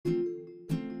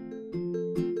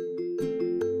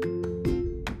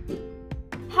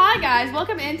Hi guys,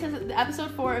 welcome into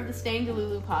episode 4 of the Staying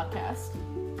Delulu podcast.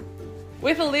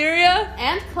 With Illyria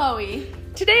and Chloe.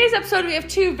 Today's episode we have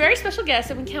 2 very special guests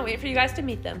and we can't wait for you guys to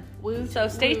meet them. So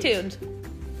stay tuned.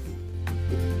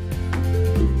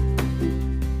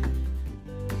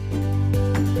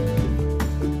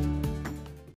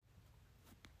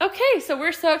 Okay, so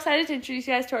we're so excited to introduce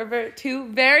you guys to our 2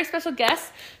 very special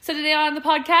guests. So today on the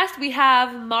podcast we have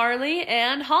Marlee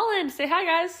and Holland. Say hi,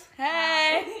 guys.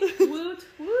 Hey. Woot woot.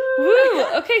 Woo.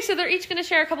 Okay, so they're each going to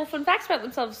share a couple fun facts about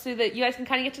themselves so that you guys can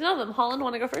kind of get to know them. Holland,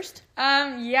 want to go first?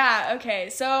 Okay.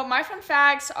 So my fun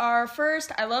facts are,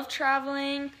 first, I love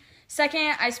traveling.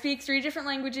 Second, I speak 3 different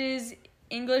languages,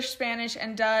 English, Spanish,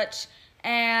 and Dutch.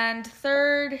 And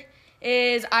third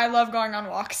is I love going on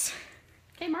walks.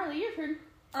 Okay, Marlee, your turn.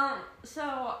 So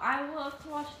I love to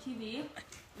watch TV.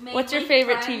 What's your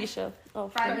favorite TV show? Oh,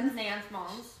 Friends and Dance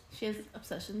Moms. She has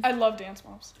obsessions. I love Dance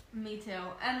Moms. Me too.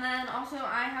 And then also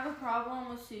I have a problem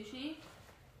with sushi.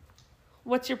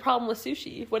 What's your problem with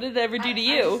sushi? What did it ever do to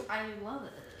you? I love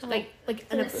it. Like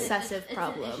an obsessive It's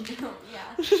problem. an issue,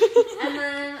 yeah. And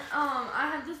then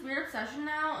I have this weird obsession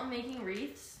now of making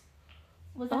wreaths.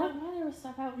 Was that why there was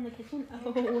stuff out in the kitchen?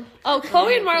 Oh,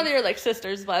 Chloe and Marlee are like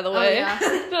sisters, by the way. Oh, yeah.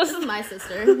 This is my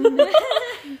sister.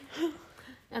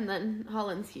 And then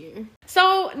Holland's here.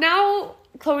 So now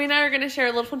Chloe and I are going to share a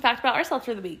little fun fact about ourselves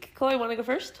for the week. Chloe, want to go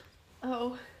first?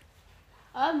 My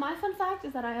fun fact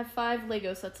is that I have 5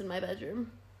 Lego sets in my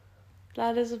bedroom.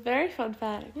 That is a very fun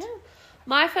fact. Yeah.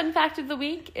 My fun fact of the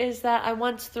week is that I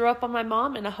once threw up on my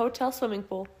mom in a hotel swimming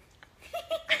pool.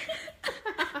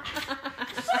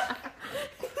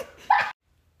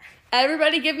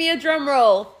 Everybody give me a drum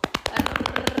roll.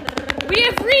 We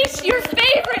have reached your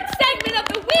favorite segment of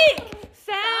the week.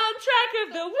 Soundtrack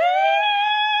of the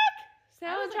week.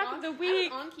 Soundtrack of the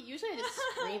week. I was on key. Usually I just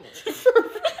scream it.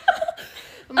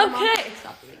 But my mom Okay. can't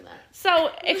stop doing that. So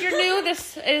if you're new,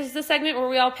 this is the segment where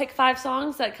we all pick 5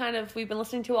 songs that we've been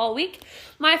listening to all week.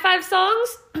 My 5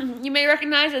 songs you may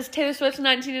recognize as Taylor Swift's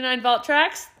 1989 vault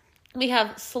tracks. We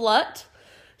have Slut,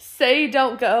 Say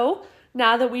Don't Go,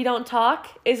 Now That We Don't Talk,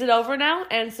 Is It Over Now,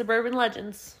 and Suburban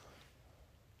Legends.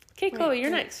 Okay, Chloe, you're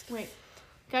next. Wait.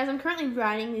 Guys, I'm currently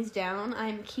writing these down.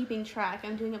 I'm keeping track.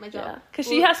 I'm doing it my job. Yeah, because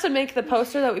she has to make the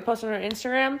poster that we post on our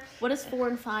Instagram. What is 4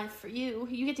 and 5 for you?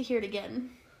 You get to hear it again.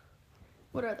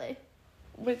 What are they?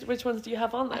 Which ones do you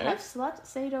have on I there? have Slut,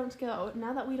 Say Don't Go,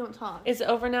 Now That We Don't Talk. Is It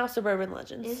Over Now, Suburban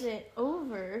Legends. Is it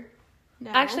over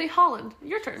now? Actually, Holland,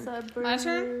 your turn. Suburban. My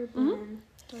turn? Mm-hmm.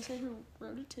 Do I say who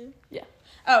wrote it too? Yeah.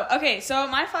 Oh, okay. So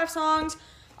my 5 songs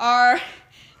are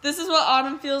This Is What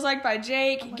Autumn Feels Like by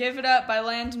Jake, Give It Up by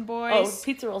Landon Boyce, Oh,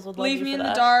 Pizza Rolls would love Leave you Me for in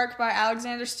that. the Dark by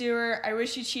Alexander Stewart, I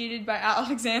Wish You Cheated by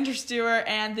Alexander Stewart,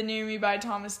 and The New Me by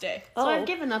Thomas Day. So I've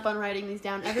given up on writing these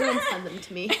down. Everyone send them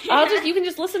to me. You can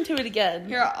just listen to it again.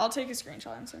 Here, I'll take a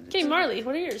screenshot and send it. Okay, Marlee,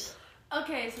 what are yours?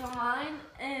 Okay, so mine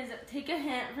is Take a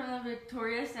Hint from the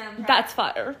Victoria soundtrack. That's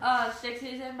fire. Six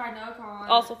Season by Noah Kahan.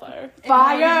 Also fire.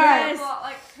 Fire! Yes! A lot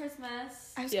like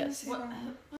Christmas. I was Yes. gonna say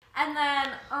that. And then,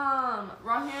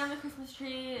 Rocking on the Christmas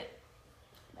Tree,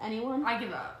 Anyone? I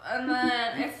give up. And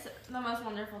then it's the most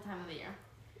wonderful time of the year.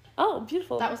 Oh,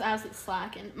 beautiful. That was absolute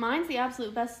slack. And mine's the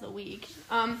absolute best of the week.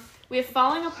 We have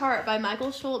Falling Apart by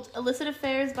Michael Schultz, Illicit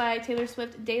Affairs by Taylor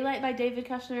Swift, Daylight by David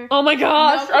Kushner, Oh my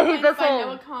gosh, No I hate that Complaints by song.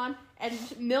 Noah Kahan, and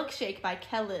Milkshake by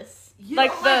Kellis. You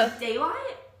Like don't the- like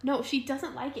Daylight? No, she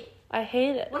doesn't like it. I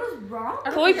hate it. What is wrong?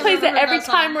 I Chloe think I've plays it never heard every that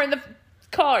time song. we're in the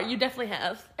car. You definitely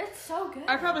have. It's so good.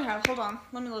 I probably have. Hold on.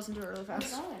 Let me listen to it really I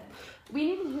fast. love it. We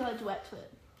need to do a duet to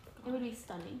it. It would be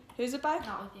stunning. Who's it by?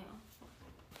 Not with you.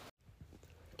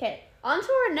 Okay, on to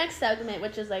our next segment,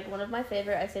 which is like one of my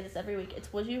favorite. I say this every week.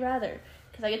 It's Would You Rather,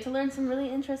 because I get to learn some really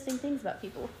interesting things about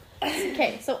people.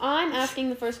 Okay, so I'm asking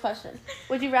the first question.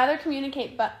 Would you rather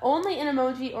communicate but only in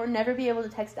emoji or never be able to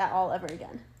text at all ever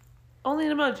again? Only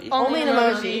an emoji. Only an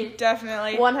emoji.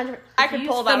 Definitely. 100. I could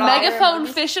pull The that off. megaphone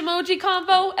fish emoji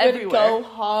combo Would everywhere. go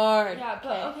hard. Yeah,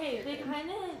 but okay, they kind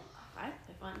of. I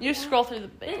pick one. You scroll through the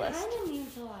They big kind list. of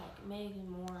need to like make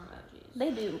more emojis. They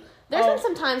do. There's been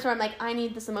some times where I'm like, I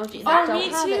need this emoji. They Oh, don't me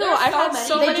have too. it. I've had many.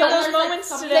 so They many don't- of those there's, like, moments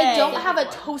some- today. They don't have a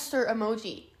One. toaster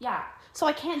emoji. Yeah. So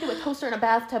I can't do a toaster in a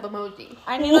bathtub emoji.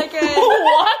 I need like a...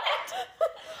 What?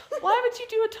 Why would you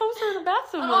do a toaster in a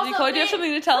bathroom And emoji? also Chloe, do you have they-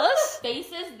 something to tell us?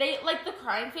 Faces, they like the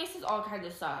crying faces all kind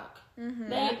of suck. Mhm.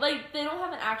 They don't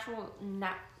have an actual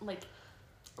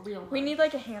real. We one. need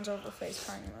like a hands over face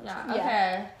crying emoji. Yeah.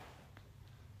 Yeah.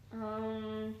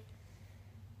 Okay.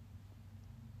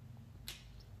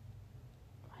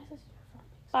 Why is this your phone?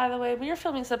 By the way, we are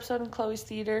filming this episode in Chloe's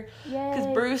theater because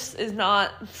Yay. Bruce is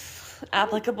not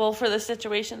applicable for this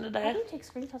situation How today. do you take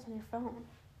screenshots on your phone?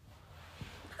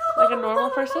 Like a normal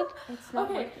person? It's not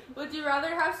Okay, like- would you rather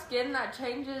have skin that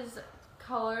changes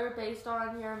color based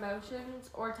on your emotions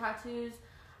or tattoos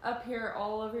appear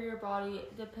all over your body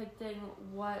depicting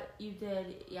what you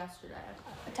did yesterday?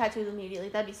 tattoos immediately.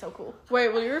 That'd be so cool. Wait,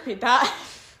 will you repeat that?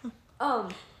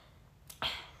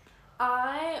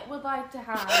 I would like to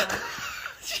have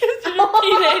She has to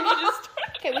repeat it and you just...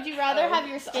 Okay, would you rather have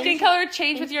your Skin color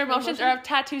change with your emotions or have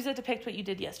tattoos that depict what you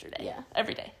did yesterday? Yeah.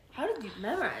 Every day. How did you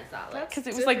memorize that? Like, Because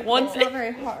it was like one It's thing. not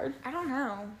very hard. I don't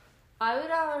know. I would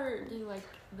rather do like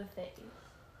the thing.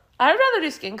 I would rather do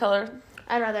skin color.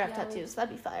 I'd rather have Yeah. tattoos.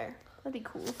 That'd be fire. That'd be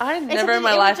cool. I Except never in it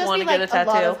my would life just want be, to get a like,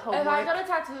 lot of tattoo. If I homework. got a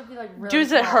tattoo, it'd be like really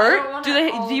Does it small. I don't hurt? want Do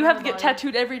it all you over have my to get body.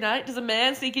 tattooed every night? Does a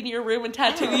man sneak into your room and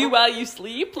tattoo you while you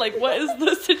sleep? Like, what is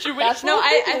the situation? No,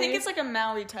 I think it's like a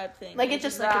Maui type thing. Like, it It's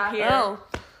just, like like, appear. Oh.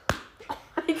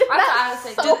 I did That's that what I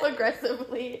was so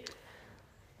aggressively.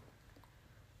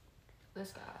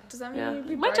 This guy. Does that mean Yeah. you'd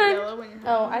be My bright turn. yellow when you're happy?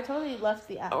 Oh, I totally left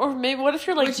the app. Or maybe, what if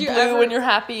you're like Would you blue ever- when you're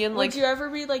happy and like... Would you ever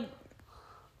be like?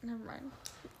 Never mind.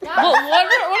 Yeah. Well, what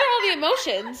are all the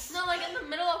emotions? No, like in the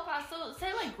middle of class. So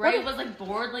say like Gray was like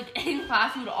bored, like in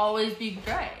class, he would always be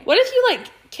Gray. What if you like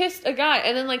kissed a guy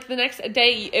and then like the next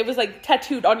day it was like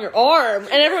tattooed on your arm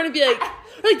and everyone would be like, or,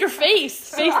 like your face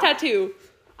tattoo.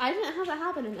 I didn't have that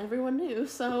happen, and everyone knew.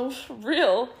 So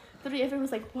Real. literally, everyone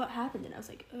was like, "What happened?" And I was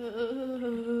like,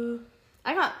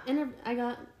 I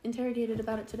got interrogated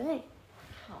about it today.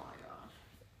 Oh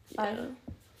my gosh. Yeah.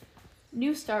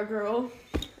 New star girl.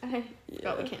 I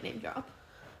forgot we can't name drop.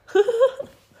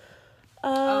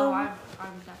 Oh, I'm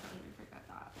definitely gonna forget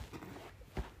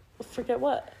that. Forget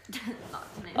what?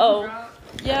 Not to name Oh. drop.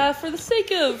 Yeah, for the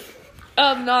sake of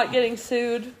not getting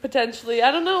sued potentially.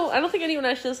 I don't know. I don't think anyone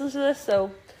actually listens to this,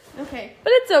 so. Okay.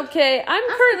 But it's okay. I'm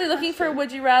Ask currently a looking for question.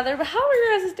 Would You Rather. But how are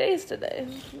your guys' days today?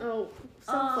 Oh,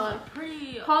 so fun.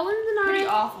 Pretty Holland and pretty I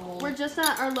awful. we're just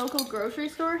at our local grocery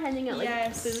store, handing out like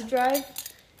Yes. food drive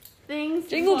things.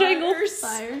 Jingle, jingle.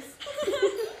 Flyers.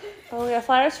 Oh, yeah,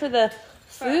 flyers for the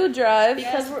food drive.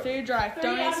 Because food drive.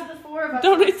 Donate. Out of the four of us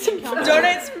Donate can some count food. on.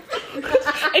 Donate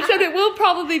some. Except it will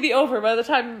probably be over by the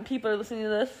time people are listening to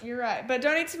this. You're right, but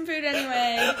donate some food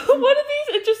anyway. What are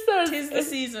these? It just says. 'Tis the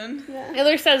season. Yeah.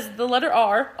 Illyria says the letter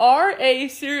R. Are a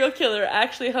serial killer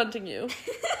actually hunting you?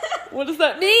 What does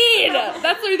that mean?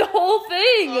 That's the whole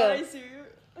thing. I see.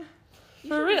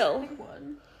 For real. Pick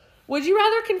one. Would you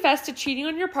rather confess to cheating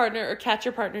on your partner or catch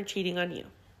your partner cheating on you?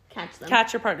 Catch them.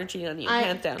 Catch your partner cheating on you,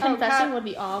 hands down. Confessing cat- would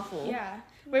be awful. Yeah.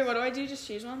 Wait, what do I do? Just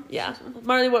choose one? Yeah.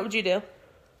 Marlee, what would you do?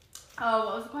 Oh,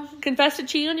 what was the question? Confess to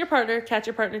cheating on your partner, catch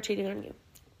your partner cheating on you.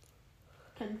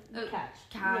 Catch.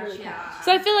 Literally catch.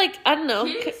 So I feel like, I don't know,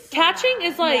 Cheating's so catching bad.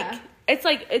 is like,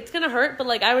 Yeah. it's gonna hurt, but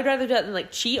like, I would rather do that than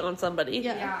like cheat on somebody.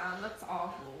 Yeah. Yeah, that's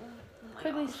awful. Oh my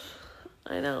Quickly. gosh.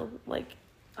 I know, like,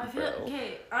 I feel Bro.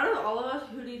 okay. Out of all of us,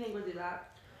 who do you think would do that?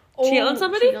 Cheat on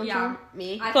somebody? Cheat on Yeah. some-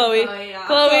 Me. I Chloe. think yeah.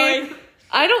 Chloe.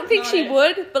 I don't think she No,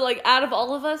 would, but like, out of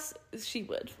all of us, she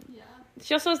would. Yeah.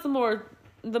 She also has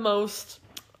the most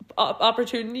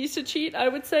opportunities to cheat, I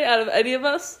would say, out of any of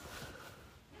us.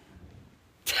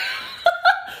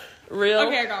 Real.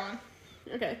 Okay, I got one.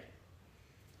 Okay.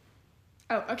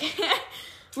 Oh, okay.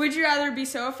 Would you rather be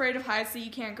so afraid of heights that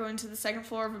you can't go into the second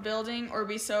floor of a building, or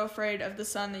be so afraid of the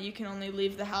sun that you can only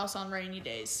leave the house on rainy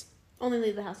days? Only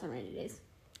leave the house on rainy days.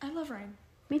 I love rain.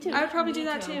 Me too. I would probably Me do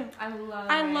that too. I love.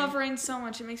 I rain. love rain so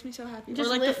much. It makes me so happy. Just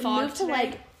or like the fog move to today.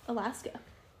 like Alaska.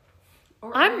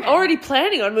 Or I'm Oregon. already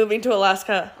planning on moving to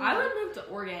Alaska. I would move to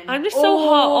Oregon. I'm just so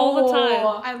hot all the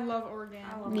time. I love Oregon.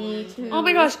 I love Me Oregon, too. Oh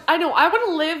my gosh, I know. I want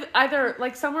to live either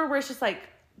like somewhere where it's just like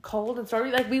cold and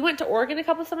stormy. Like we went to Oregon a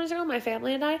couple summers ago, my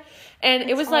family and I, and it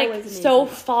It's was like always so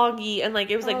amazing. foggy and like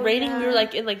it was like Oh, raining. We were yeah.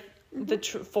 like in like the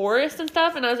forest and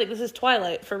stuff, and I was like, this is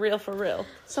Twilight for real, for real.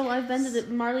 So I've been to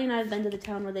Marlee and I have been to the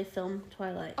town where they filmed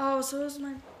Twilight. Oh, so is my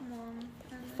mom. and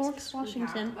my Forks, sister.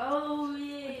 Washington. Oh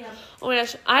yeah. Oh my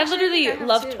gosh, I Actually, I literally think I have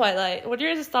love too. Twilight. What are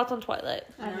your guys' thoughts on Twilight?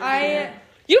 I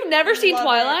You've never seen love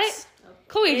Twilight? it.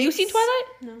 Chloe, have you It's- seen Twilight?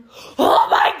 No. Oh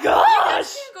my I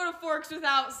gosh! can't go to Forks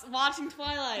without watching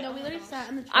Twilight. No, we literally sat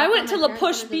in the truck I went while to my La parents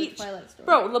Push went to the Beach. Twilight store.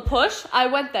 Bro, La Push, I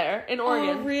went there in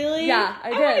Oregon. Oh, really? Yeah, I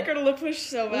I want to did. go to La Push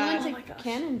so We bad. went to my gosh.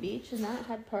 Cannon Beach and that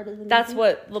had part of the That's movie.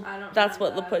 what I don't that's what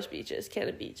remember La that. Push Beach is,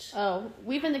 Cannon Beach. Oh,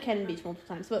 we've been to Cannon Beach multiple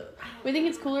times, but we think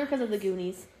it's cooler because of the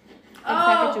Goonies and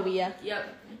Oh. Sacagawea. Yep.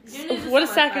 What is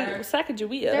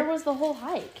Sacagawea? There was the whole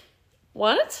hike.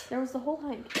 What? There was the whole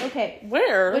hike. Okay.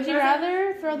 Where? Would you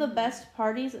rather throw the best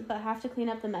parties but have to clean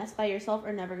up the mess by yourself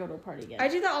or never go to a party again? I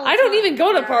do that all the time. I don't even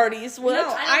go to parties. What? No,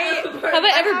 Have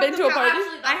I ever been to a party?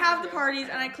 I have the parties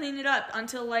and I clean it up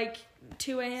until like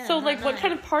 2 a.m. So, like, what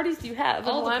kind of parties do you have?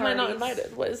 All And the why am I not parties.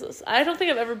 invited? What is this? I don't think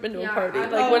I've ever been to a party. I,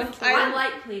 Like, what? I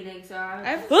like cleaning, so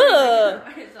I've-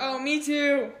 Oh, me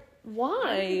too.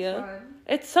 Why?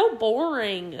 It's so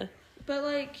boring. But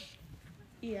like,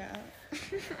 yeah.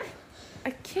 I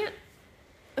can't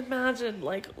imagine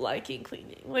liking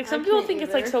cleaning. Like some I people can't think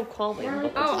it's like either. so calming. We're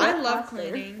like- Oh, It's I not love faster.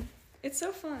 cleaning. It's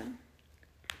so fun.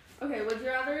 Okay, would you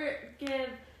rather give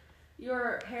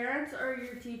your parents or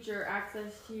your teacher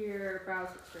access to your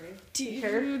browser history?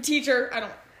 Teacher. I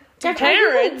don't. Jack,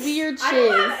 Parents. Weird I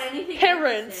don't shit. have anything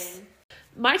Parents. interesting.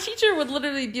 My teacher would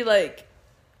literally be like,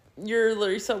 "You're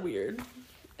literally so weird."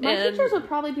 My And teachers would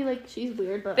probably be like, she's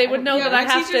weird, but They I would don't know Yeah, that I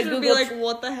my have to teachers would Google. be like,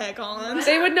 "What the heck, Holland?"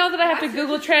 They would know that I have to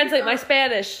Google Translate my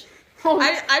Spanish. Oh,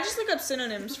 I just look up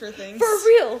synonyms for things. For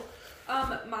real.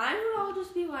 Mine would all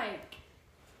just be like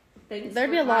things. there'd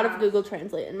for be a lot of class. Google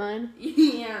Translate in mine.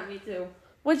 Yeah, me too.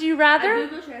 Would you I rather?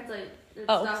 Google Translate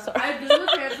Oh, stuff. sorry. I Google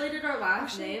translated our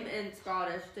last name in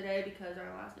Scottish today because our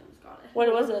last name was Scottish.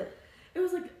 What was it? It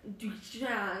was like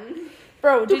Duchan.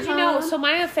 Bro, did you know? Dukan. So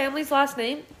my family's last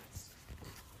name.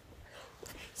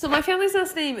 So my family's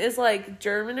last name is like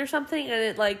German or something, and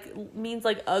it like means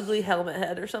like ugly helmet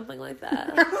head or something like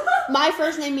that. My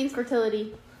first name means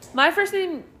fertility. My first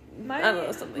name, My, I don't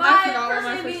know something. My forgot what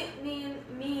first my name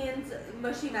means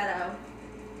mushy meadow.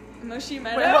 Mushy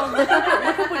Wait, Meadow. hold on,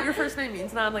 look up what your first name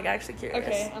means. Now I'm like actually curious.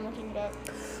 Okay, I'm looking it up.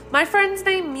 My friend's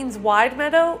name means Wide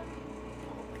Meadow.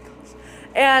 Oh my gosh.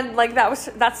 And like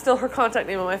that's still her contact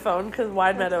name on my phone because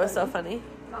Wide Meadow is so funny.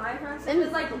 My first name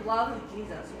is like Love of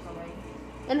Jesus or something.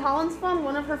 In Holland's phone,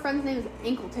 one of her friends' name is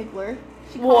Ankle Tickler.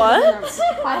 She calls What? them- she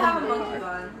calls I have a them monkey big.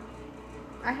 one.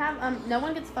 I have no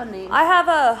one gets fun names. I have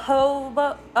a ho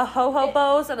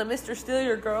bows and a Mr. Steal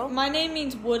Your Girl. My name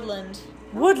means Woodland.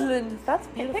 Woodland. That's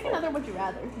Okay, beautiful. pick another. Would you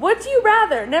rather? Would you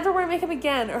rather never wear makeup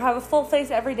again or have a full face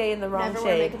every day in the wrong Never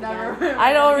wear shade? makeup again.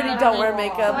 I already Never don't wear wear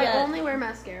So makeup. I Yeah. only wear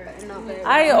mascara and not wear.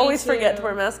 I Me always too. forget to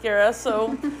wear mascara,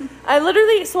 so I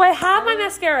have my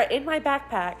mascara in my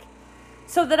backpack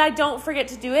so that I don't forget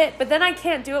to do it, but then I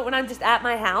can't do it when I'm just at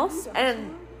my house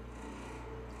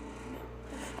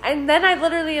and then I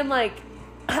literally am like,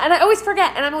 and I always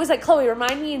forget, and I'm always like, Chloe,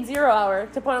 remind me in 0 hour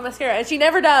to put on mascara, and she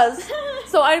never does.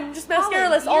 So I'm just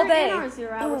mascara-less all day. In our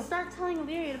 0 hour. Start telling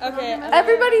Illyria to put Okay, on her mascara.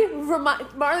 Everybody,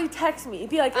 Marlee text me,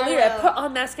 be like, I Illyria, will. put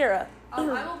on mascara. I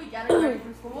will be getting ready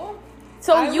for school.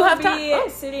 So I you will have be time.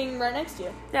 sitting right next to you.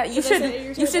 Yeah, you Should I sit at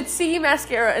your should table? see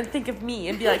mascara and think of me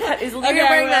and be like, is Illyria Okay, I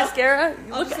wearing will. mascara?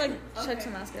 I'll Look, just like Okay. check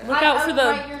some mascara. Look out I for will the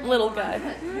write your name little on my guy.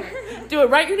 head. do it.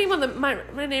 Write your name on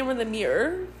my name on the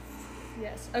mirror.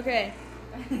 Yes. Okay.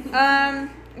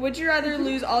 Would you rather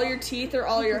lose all your teeth or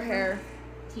all your hair?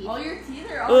 All your teeth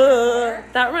are all your hair.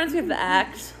 That reminds me of the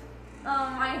act.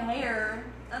 My hair.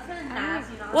 That's kind of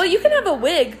nasty. not Well, you can cute. have a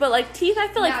wig, but like teeth, I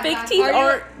feel like Yeah, fake exactly. teeth Are you-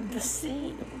 aren't the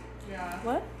same. Yeah.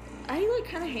 What? I like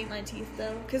kind of hate my teeth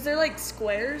though, cause they're like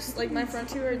squares. Like my front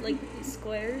two are like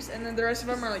squares, and then the rest of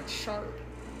them are like sharp.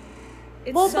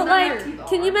 It's Well, so but like, weird.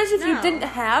 can you imagine if you No. didn't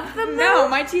have them? No, though?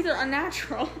 my teeth are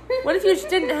unnatural. What if you just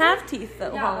didn't have teeth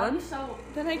though, Yeah, Holland? that'd be so.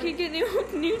 Then I could get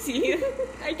new teeth.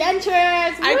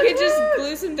 Dentures. I could just woo-hoo.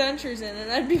 glue some dentures in,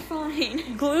 and I'd be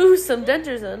fine. Glue some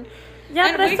dentures in. Yeah,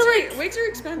 and but I wigs feel like wigs are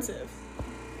expensive.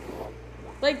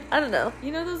 Like, I don't know.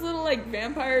 you know those little like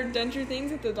vampire denture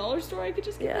things at the dollar store? I could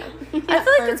just get Yeah, them. I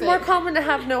feel like it's more perfect. common to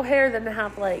have no hair than to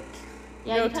have like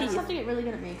Yeah, no you kind of teeth. have to get really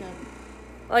good at makeup.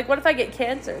 Like, what if I get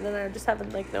cancer? Then I just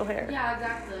have like no hair. Yeah,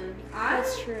 exactly.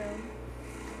 That's true.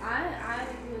 I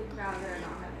would rather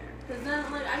not have hair, cause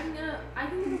then like I can get a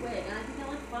wig and I can get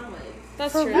like fun wigs.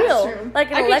 That's For true. real, true. like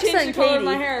an I could Alexa change and the color of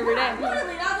my Katie. hair every Yeah, day.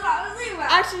 literally, that's what I was thinking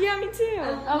about. Actually, yeah, me too. I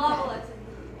love Okay. Alexa.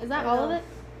 Is that all of it?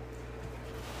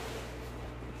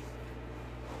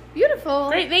 Beautiful.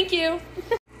 Great, thank you.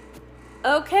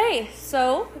 Okay,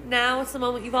 so now it's the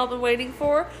moment you've all been waiting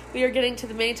for. We are getting to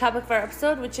the main topic of our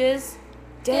episode, which is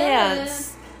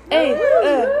dance. Hey,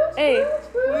 hey,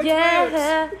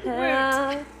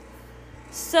 yeah.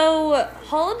 So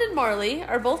Holland and Marlee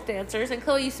are both dancers, and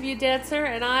Chloe used to be a dancer,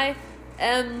 and I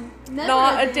am Never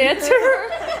not a a dancer.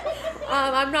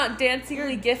 I'm not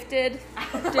dancingly gifted.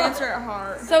 Dancer at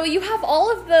heart. So you have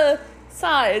all of the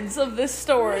sides of this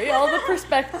story, all the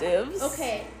perspectives.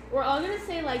 Okay, we're all gonna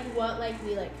say like what like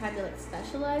we like kind of like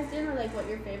specialized in, or like what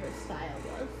your favorite style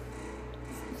was.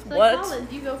 So, What? Like, Holland,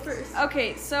 you go first.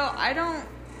 Okay, so I don't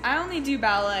I only do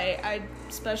ballet. I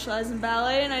specialize in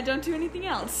ballet, and I don't do anything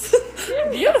else.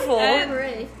 Beautiful.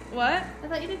 Cabaret. What? I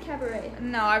thought you did cabaret.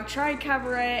 No, I've tried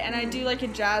cabaret, and I do like a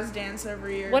jazz dance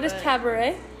every year. What is but-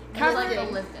 cabaret? Cabaret? Like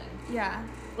the lifting. Yeah.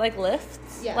 Like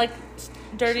lifts? Yeah. Like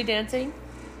dirty dancing?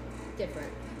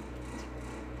 Different.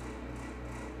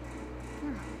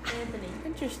 Anthony.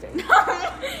 Interesting.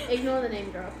 Ignore the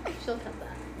name drop. She'll cut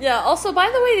that. Yeah, also, by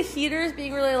the way, the heater is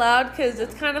being really loud because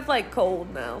it's kind of like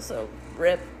cold now, so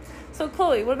rip. So,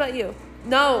 Chloe, what about you?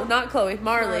 No, not Chloe,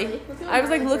 Marlee. Let's go with I was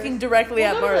like Marlee looking first. directly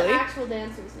at We'll go to the Marlee. actual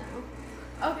dancers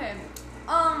now. Okay.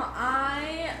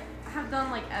 I have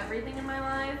done like everything in my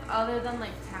life other than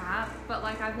like tap, but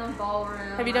like I've done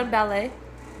ballroom. Have you done ballet?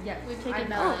 Yes. We've taken I do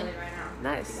ballet. right now.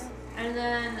 Nice. And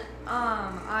then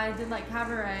I did like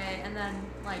cabaret, and then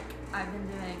like I've been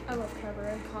doing I love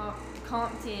cabaret.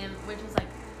 comp team, which is like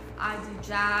I do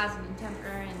jazz and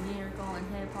contemporary and lyrical and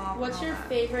hip hop. What's and all your that.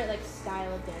 favorite like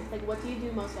style of dance? Like, what do you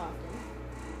do most often?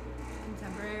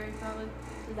 Contemporary, probably.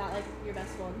 Is that like your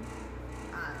best one?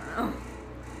 I don't know.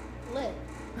 Lit.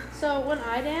 So when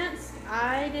I danced,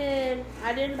 I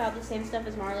did about the same stuff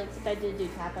as Marlee, except I did do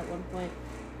tap at one point,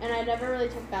 and I never really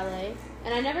took ballet,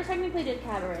 and I never technically did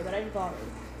cabaret, but I did ballroom.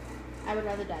 I would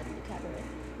rather die than do cabaret.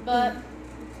 But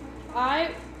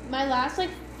my last like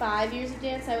 5 years of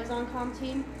dance, I was on comp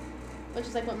team, which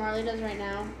is like what Marlee does right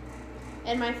now,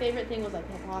 and my favorite thing was like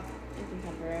hip hop and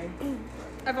contemporary.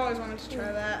 I've always wanted to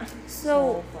try that.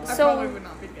 So, I probably would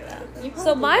not be good at it. You so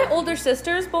probably my would. older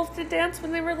sisters both did dance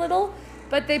when they were little,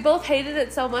 but they both hated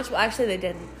it so much. Well, actually, they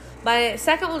didn't. My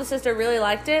second oldest sister really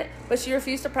liked it, but she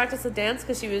refused to practice the dance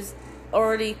because she was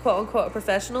already quote unquote a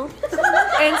professional.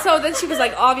 And so then she was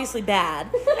like obviously bad.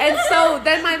 And so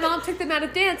then my mom took them out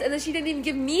of dance, and then she didn't even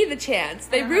give me the chance.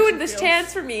 They I know how ruined she this feels.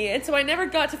 chance for me, and so I never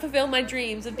got to fulfill my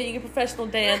dreams of being a professional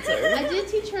dancer. I did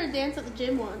teach her to dance at the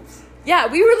gym once. Yeah,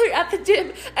 we were at the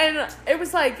gym, and it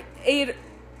was like 8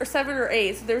 or 7 or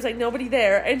 8, so there was like nobody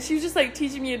there, and she was just like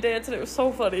teaching me a dance, and it was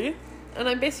so funny. And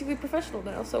I'm basically professional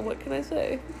now, so what can I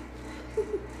say?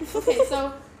 Okay,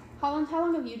 so Holland, how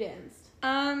long have you danced?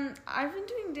 I've been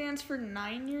doing dance for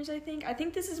 9 years, I think. I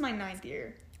think this is my 9th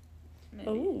year. Maybe.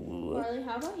 Oh, Marlee,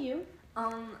 how about you?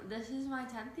 This is my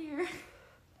 10th year.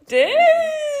 dang!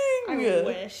 I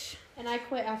wish. And I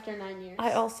quit after 9 years.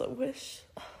 I also wish.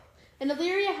 And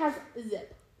Illyria has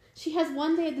zip. She has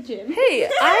 1 day at the gym. Hey,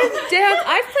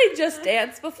 I've played Just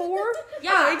Dance before.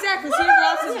 Oh, exactly. So you have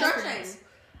lots of Stretching. experience.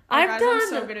 I've guys, done, I'm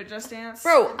so good at Just Dance.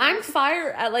 bro. I'm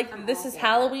fire at like this is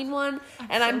Halloween one,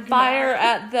 and I'm fire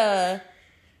at the.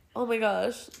 Oh my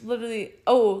gosh! Literally,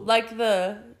 like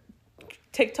the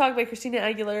TikTok by Christina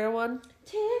Aguilera one.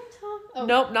 TikTok. Oh.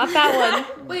 Nope, not that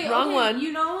one. Wait, Wrong okay, one.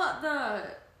 You know the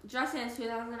Just Dance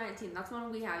 2019? That's one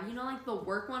we have. You know, like the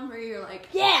work one where you're like,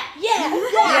 Yeah. Yeah.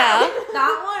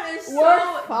 that one is so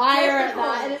We're fire at difficult.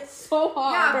 that, and it's so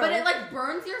hard. Yeah, bro. but it like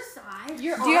burns your side. Do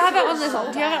you have it on the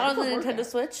so Do you have it bad. on the It's a Nintendo workout.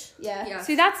 Switch? Yeah. Yeah.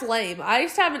 See, that's lame. I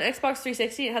used to have an Xbox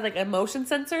 360. It had like a motion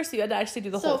sensor, so you had to actually do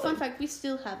the So, whole fun thing. fact, we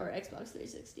still have our Xbox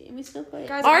 360, and we still play it.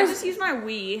 Guys, Ours- I just use my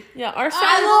Wii. Yeah, ours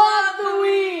I love the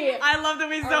Wii! I love the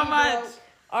Wii so Are you much. broke?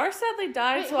 ours sadly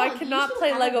died, Wait, so hold I on, could you not still play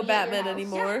have a Lego Wii at your Batman house?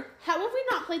 anymore. How have we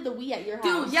not played the Wii at your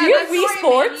house? Dude, yeah, Do you have Toy Wii Story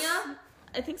Sports? Mania-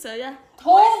 I think so, yeah.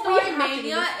 Toy we Story have to do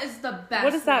Mania is the best.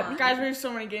 What does that one. mean? Guys, we have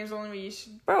so many games only we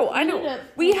should. Bro, I We know. need to-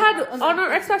 We had on on our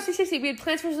that. Xbox 360, we had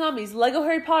Plants vs Zombies, Lego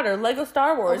Harry Potter, Lego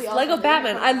Star Wars, we also Lego did.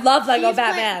 Batman. I love Lego He's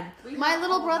playing- Batman. We My have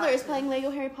little all brother that is shit. playing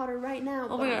Lego Harry Potter right now.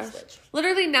 Oh on my the gosh. Switch.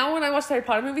 Literally now when I watch the Harry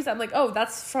Potter movies, I'm like, oh,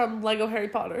 that's from Lego Harry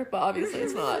Potter, but obviously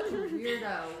it's not. Weirdo.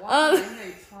 Um, Watching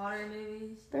Harry Potter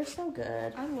movies. They're so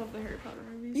good. I love the Harry Potter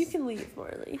movies. You can leave,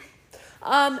 Marlee.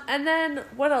 And then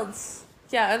what else?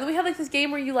 Yeah, and then we had like this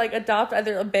game where you like adopt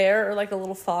either a bear or like a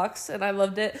little fox, and I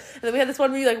loved it. And then we had this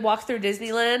one where you like walk through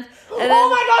Disneyland. And then, Oh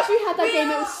my gosh, we had that game.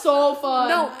 It was so fun.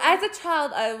 No, as a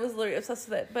child, I was literally obsessed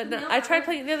with it. But no, I tried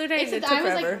playing it the other day, and it Except took I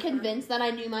was forever. like convinced that I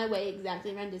knew my way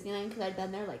exactly around Disneyland because I'd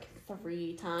been there like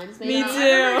 3 times. Maybe. Me And too.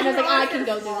 I was like, I can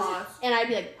go do this. Lost. And I'd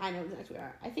be like, I know exactly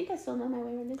where. I think I still know my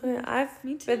way around Disneyland. Yeah, I've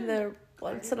Me too. been there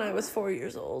once, and I was 4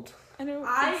 years old. I know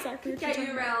I exactly could what get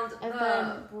you're you talking about. around And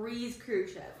the then- Breeze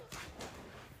cruise ship.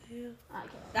 Yeah. I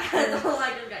can't. That's all I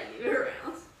can get you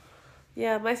around.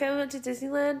 Yeah, my family went to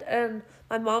Disneyland, and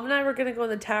my mom and I were gonna go in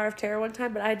the Tower of Terror one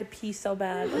time, but I had to pee so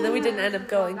bad, and then we didn't end up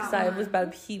going because I was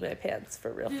about to pee my pants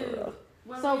for real, for real.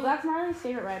 When So we- that's Marlee's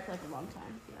favorite ride for like a long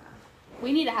time. Yeah.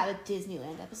 We need to have a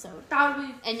Disneyland episode. That would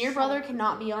be And your so brother cool.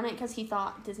 cannot be on it because he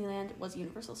thought Disneyland was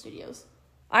Universal Studios.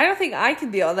 I don't think I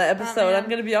can be on that episode. man. I'm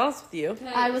gonna be honest with you. Okay,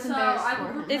 I was embarrassed I for will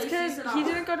him. replace It's because you he for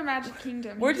didn't go to Magic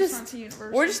Kingdom. We're He just- went to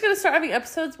Universal. We're just gonna start having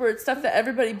episodes where it's stuff that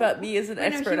everybody but me is an Wait, no,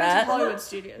 he expert went to at, Hollywood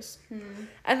Studios.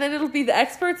 and then it'll be the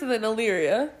experts and then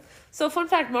Illyria. So fun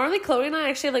fact: Marlee, Chloe, and I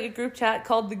actually have like a group chat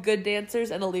called the Good Dancers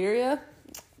and Illyria.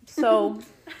 So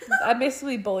I'm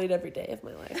basically bullied every day of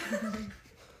my life.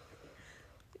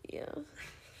 Yeah.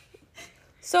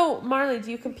 So Marlee,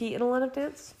 do you compete in a lot of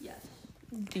dance? Yes.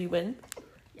 Do you win?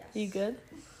 Yes. Are you good?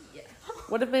 Yes.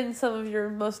 What have been some of your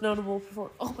most notable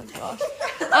performances? Oh my gosh.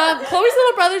 Chloe's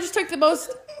little brother just took the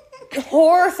most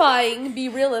horrifying be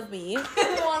real of me.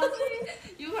 Honestly,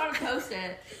 you gotta post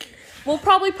it. We'll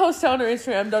probably post it on our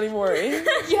Instagram, don't even worry.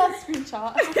 Yeah,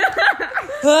 screenshot.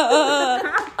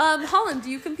 Holland, do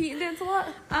you compete in dance a lot?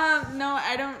 No,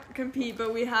 I don't compete,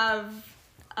 but we have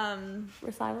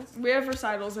Recitals?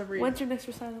 recitals every When's your next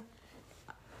recital?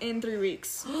 in 3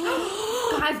 weeks.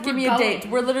 Guys, Give me a date.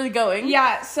 We're literally going.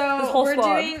 Yeah, This so whole we're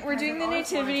squad. doing the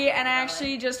nativity, and I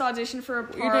actually just auditioned for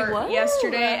a doing part what?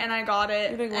 yesterday, and I got it,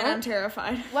 You're doing and what? I'm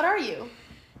terrified. What are you?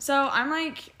 So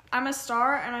I'm a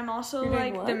star, and I'm also You're doing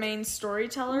like what? the main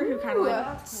storyteller who kind of like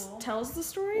That's cool. tells the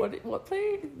story. What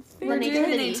play? We're doing the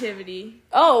Nativity. nativity.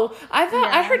 Oh, I thought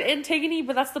I Yeah. heard Antigone,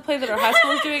 but that's the play that our high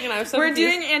school is doing, and I was so We're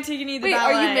confused. doing Antigone the Wait,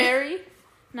 ballet. are you Mary?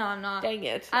 No, I'm not. Dang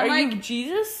it. I'm are you like-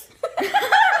 Jesus?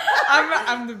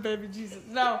 I'm the baby Jesus.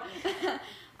 No.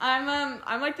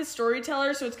 I'm like the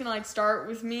storyteller, so it's gonna like start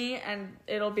with me, and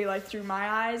it'll be like through my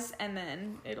eyes, and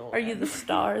then it'll. Are you the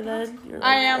star then? You're like,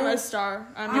 I am a star.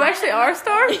 I'm You not, actually are a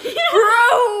star?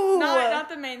 Bro! not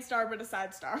the main star, but a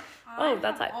side star. Oh,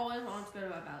 that's I hype. always wanted to go to a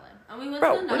ballet. And we went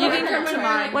Bro, to when another you can come one. to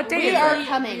mine. What day We is are it?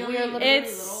 coming. We are literally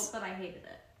It's- little, but I hated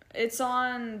it. It's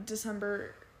on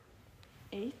December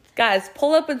 8th. Guys,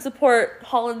 pull up and support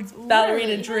Holland's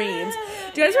ballerina Literally. dreams.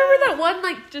 Do you guys remember that one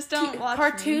like Just don't watch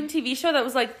cartoon me. TV show that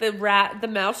was like the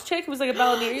mouse chick? It was like a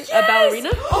ballerina. A ballerina.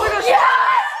 Oh my gosh.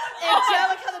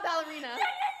 Angelica the ballerina.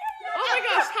 Oh my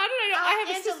gosh. How did I know? I have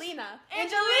a sister. Angelina.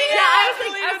 Angelina! Yeah, I was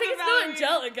like, Angelina the it's not ballerina.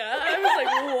 Angelica. I was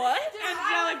like, what? Dude, I was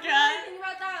Angelica. thinking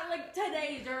about that like today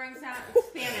during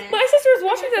Spanish. My sister was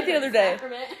watching that the other day.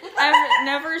 I've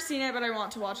never seen it, but I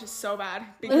want to watch it so bad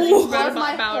because It it's was about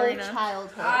my a ballerina. whole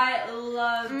childhood. I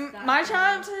loved that. My show.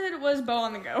 childhood was Bow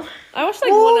on the Go. I watched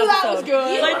like Ooh, one that episode. was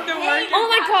good. Like the work, Oh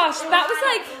my gosh, that was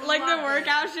like the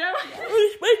workout show.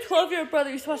 my 12-year-old brother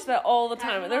used to watch that all the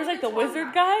time. And there was like the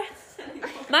wizard guy.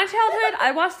 My childhood,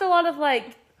 I watched a lot of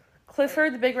like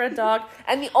Clifford the Big Red Dog,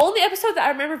 and the only episode that I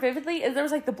remember vividly is there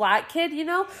was like the black kid, you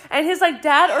know, and his like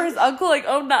dad or his uncle like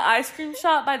owned that ice cream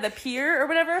shop by the pier or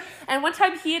whatever. And one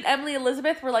time he and Emily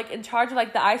Elizabeth were like in charge of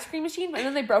like the ice cream machine, and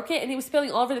then they broke it, and he was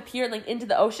spilling all over the pier and like into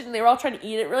the ocean, and they were all trying to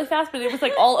eat it really fast, but it was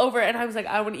like all over, and I was like,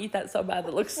 I want to eat that so bad.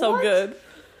 That looks so What? good.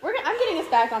 I'm getting us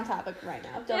back on topic right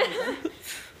now. Don't even.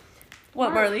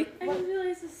 What, Marlee? I just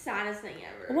realized the saddest thing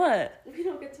ever. What? We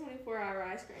don't get 24-hour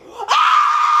ice cream.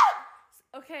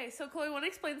 Okay, so Chloe, want to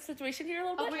explain the situation here a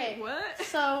little bit? Okay. What?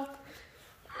 So,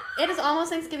 it is almost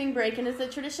Thanksgiving break, and it's a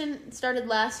tradition started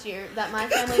last year that my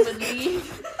family would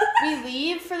leave. We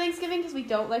leave for Thanksgiving because we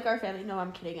don't like our family. No,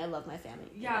 I'm kidding. I love my family.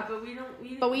 Yeah, but we don't.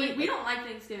 We don't like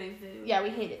Thanksgiving food. Yeah, we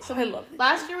hate it. So I love it.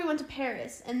 last year we went to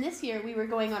Paris, and this year we were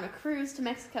going on a cruise to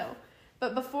Mexico.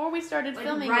 But before we started Like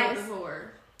filming right this,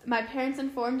 before. my parents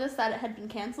informed us that it had been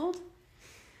canceled.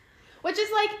 Which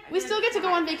is like, we still get to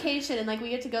go on vacation and like we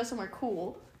get to go somewhere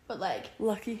cool. But like,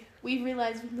 Lucky. we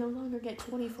realized we no longer get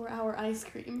 24-hour ice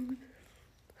cream.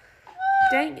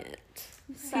 Dang it.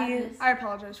 Sadness. I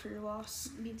apologize for your loss.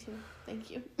 Me too. Thank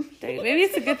you. Dang it. Maybe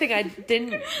it's a good thing I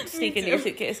didn't sneak into your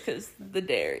suitcase because the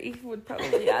dairy would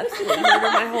probably absolutely murder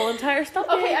my whole entire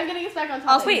stomach. Okay, I'm getting us back on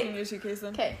I'll topic. speak in your suitcase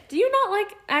then. Okay. Do you not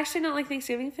like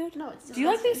Thanksgiving food? No, it's Do you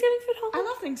like disgusting. Thanksgiving food, I Holland?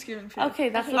 love Thanksgiving food. Okay,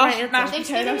 that's the Oh, right answer. mashed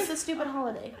Thanksgiving potatoes. is a stupid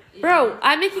holiday. Bro,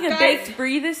 I'm making a Guys, baked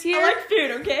brie this year. I like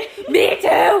food, okay? Me too!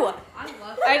 I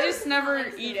love. I just never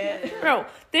eat it. Bro,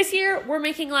 this year we're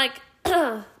making like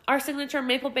our signature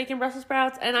maple bacon Brussels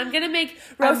sprouts, and I'm gonna make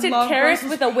roasted love carrots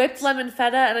Brussels with a whipped lemon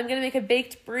feta, and I'm gonna make a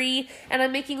baked brie, and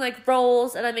I'm making like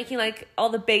rolls, and I'm making like all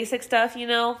the basic stuff, you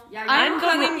know. Yeah, I'm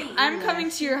I'm coming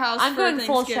to your house I'm for going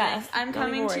full Thanksgiving. chef. I'm Don't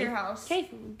coming to worry. your house. Okay,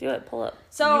 do it. Pull up.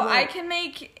 So You I won't. can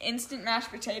make instant mashed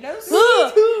potatoes.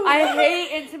 I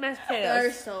hate instant mashed They're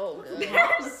potatoes. so good.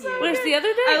 Where's the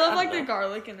other day? I love don't like the know.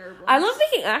 garlic and herb ones. I love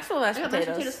making actual mashed I got mashed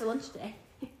potatoes. potatoes for lunch today.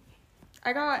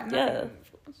 I got Yeah.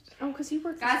 Oh, because you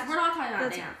work. Guys, we're not talking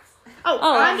about That's- dance. Oh,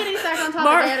 Oh. I'm getting us back on topic.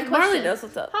 I had a Marlee question. knows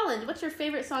what's up. Holland, what's your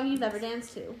favorite song you've ever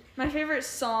danced to? my favorite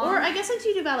song. Or I guess since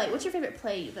you do ballet, what's your favorite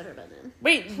play you've ever been in?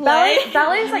 Wait, Play?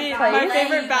 ballet is You like mean play. my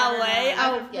favorite ballet.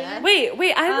 Oh, yeah.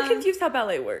 Wait, I'm Um, confused how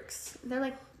ballet works. They're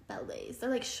like ballets. They're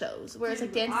like shows where it's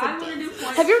like dance. I'm gonna do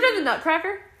points. Have you ever done the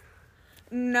Nutcracker?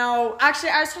 No, actually,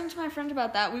 I was talking to my friend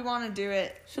about that. We want to do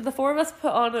it. Should the four of us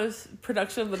put on a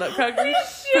production of the Nutcracker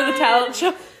for the talent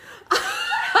show?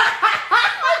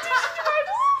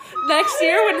 Next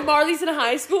year when Marlee's in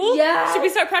high school? Yeah. Should we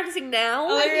start practicing now?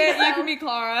 Illyria, you can be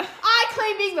Clara. I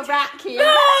claim being the rat king. No! No!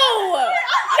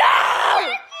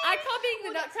 I call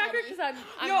being the Nutcracker because I'm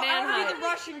No, I man want to high. be the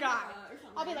Russian guy.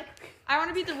 I'll be like, I want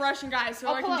to be the Russian guy so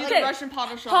I'll I pull can out, do like- the Russian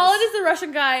paddle shots. Holland is the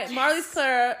Russian guy, Marlee's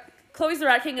Clara, Chloe's the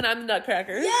Rat King, and I'm the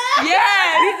Nutcracker.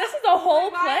 Yes! This is the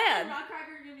whole Why is plan. the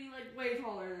Nutcracker gonna be like way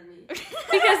taller than me?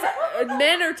 Because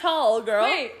men are tall, girl.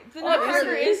 Wait, the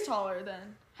Nutcracker is taller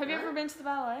then. Have you ever been to the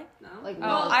ballet? No. Like, Oh,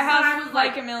 well, I have when was,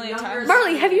 like a million younger, times.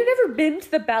 Marlee, have you never been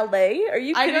to the ballet? Are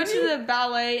you I kidding go to me? the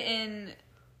ballet in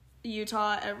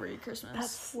Utah every Christmas.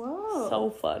 That's whoa. so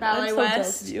fun. Ballet I'm so West.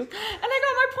 jealous of you. And I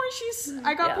got my point shoes.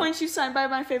 I got Yeah. point shoes signed by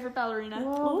my favorite ballerina.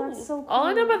 Whoa, that's so cool. All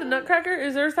I know about the Nutcracker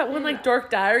is there's that one like Dork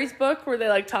Diaries book where they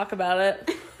like talk about it.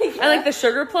 And like the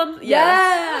Sugar Plum.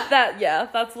 Yeah.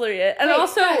 That's literally it. And Wait,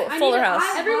 also guys, I Fuller need- House.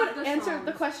 I- Everyone love the answer songs.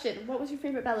 the question. What was your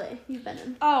favorite ballet you've been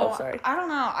in? Oh, sorry. I don't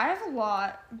know. I have a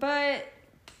lot, but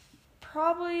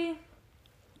probably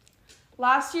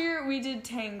last year we did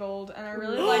Tangled, and I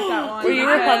really liked that one. Were you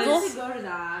because- Rapunzel? I used to go to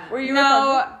that. Were you No,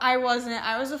 Rapunzel? I wasn't.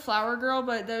 I was a flower girl,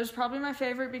 but that was probably my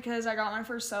favorite because I got my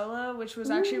first solo, which was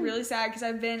actually really sad because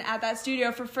I've been at that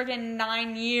studio for freaking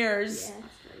 9 years.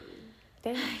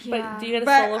 Dang. Yeah. But do you get a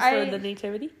But solo I- for the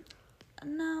nativity?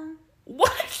 No.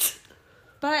 What?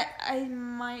 But I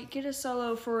might get a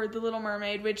solo for The Little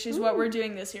Mermaid, which is what we're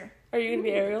doing this year. Are you gonna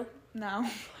be Ariel? No.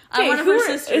 Okay, I'm one of who her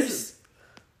are- sisters. is-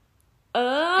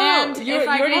 Oh, And you if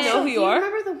I already get- know who Do you are?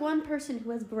 remember the one person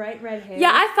who has bright red hair?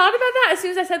 Yeah, I thought about that as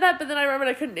soon as I said that, but then I remembered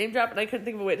I couldn't name drop and I couldn't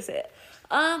think of a way to say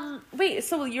it. Wait,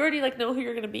 so you already like know who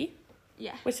you're gonna be?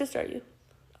 Yeah. Which sister are you?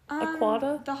 Um,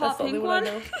 Aquata? The hot only pink one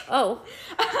one. I know. Oh,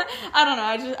 I don't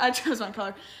know. I chose my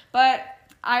color, but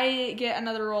I get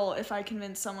another role if I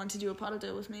convince someone to do a pot of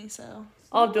dough with me. So,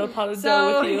 I'll do a pot of dough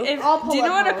so with you. if, I'll pull do you know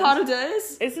up what a Holland. pot of dough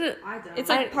is? Isn't it? I don't. It's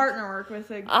like I- partner work with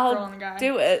a girl I'll and a guy.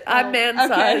 do it. Oh, I'm man okay.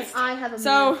 sized. I have a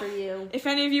So- man for you. If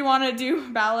any of you want to do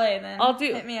ballet, then I'll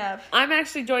do- hit me up. I'm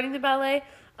actually joining the ballet.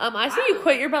 I say you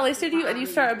quit your ballet studio and you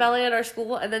start a ballet at our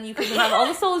school, and then you can have all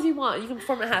the solos you want. You can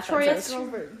perform at half Victoria's time.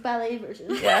 Girls ballet version.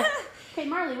 Yeah. Okay,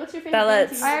 Marlee, what's your favorite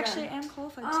Ballets. dance I you've actually ever am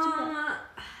qualified to do that.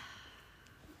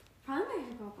 Probably my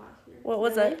hip hop last year. What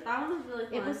was Really? it? That one was really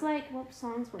fun. done? It was like, what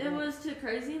songs were It was To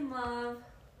Crazy in Love.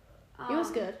 It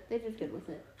was good. They did good with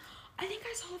it. I think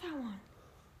I saw that one.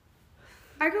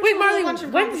 I go Wait, to a whole bunch Marlee,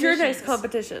 of when's your next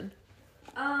competitions.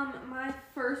 competition? My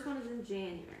first one is in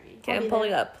January. Okay, I'll I'm be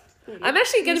pulling there. up. I'm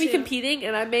actually going to Me be too. competing,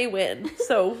 and I may win.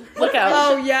 So look out. Oh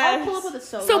I'll pull up yes. with a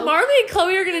solo. So Marlee and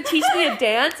Chloe are going to teach me a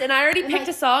dance, and I already And, picked like-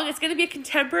 a song. It's going to be a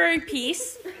contemporary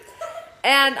piece.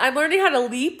 And I'm learning how to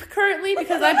leap currently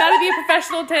because I'm about to be a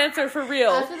professional dancer for real.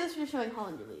 After this, you're showing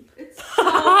Holland your leap. It's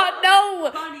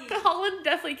No! funny. Holland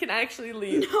definitely can actually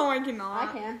leap. No, I cannot.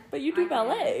 I can. But you do I can.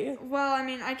 ballet. Well, I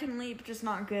mean, I can leap, just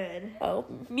not good. Oh,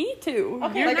 me too.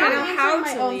 Okay, You're Like, now I I'm know answering how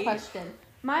my to own leap. question.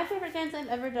 My favorite dance I've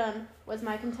ever done was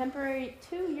my contemporary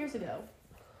 2 years ago.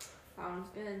 That one's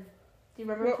good. Do you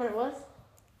remember What- what it was?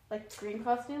 Like green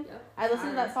costume? Yep. I listened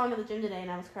to that song at the gym today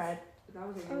and I was cried. That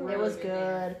was a Oh, really It was good.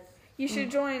 good. You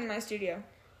should join my studio.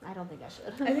 I don't think I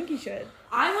should. I think you should.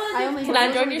 I want I to only do Can I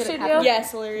point. join really your good at studio? Catholic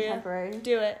Yes, Illyria. Contemporary.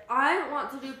 Do it. I want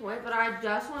to do point, but I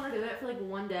just want to do it for like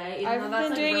one day. Even I've though that's been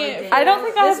like doing really it. dangerous. I don't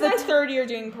think I This have is the my third year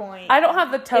doing point. I don't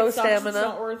have the toe It sucks, It's stamina.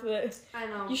 not worth it. I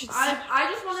know. You should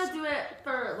I just want to do it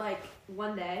for like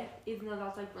one day, even though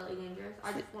that's like really dangerous.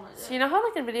 I just want to do So it. you know how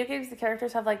like in video games the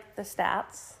characters have like the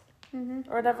stats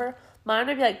Mm-hmm. or whatever? Mine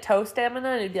would be like toe stamina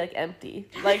and it'd be like empty.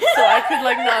 Like so I could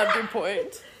like not do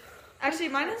point. Actually,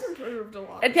 mine has improved a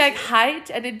lot. It'd be like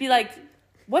height and it'd be like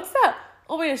what's that?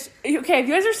 Oh my gosh. Okay, have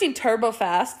you guys ever seen Turbo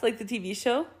Fast, like the TV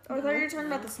show? Oh, I thought you were talking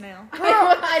about the snail. I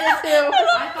did too.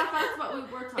 I thought that's what we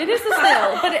were talking It is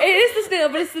the snail,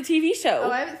 but it's the TV show.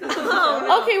 Oh, I haven't seen the Oh,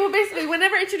 no. Okay, well, basically,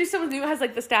 whenever I introduce someone new, it has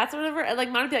like the stats or whatever, and like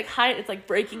mine would be like height, it's like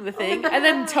breaking the thing, and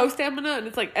then toe stamina, and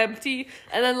it's like empty,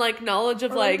 and then like knowledge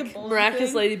of Or, like, like, the bowling miraculous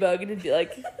thing. ladybug, and it'd be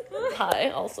like high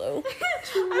also.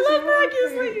 I love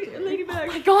Miraculous Ladybug. Oh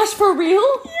my gosh, for real?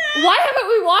 Why haven't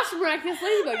we watched Miraculous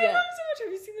Ladybug I yet? love it so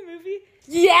much. Have you seen the movie?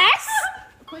 Yes,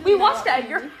 Quickly we now, watched it what at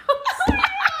your movie? house.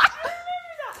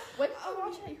 What did you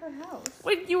watch at your that house?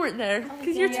 Wait, you weren't there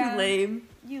because you're yeah. too lame.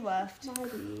 You left.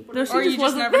 Maybe. No, she Or you just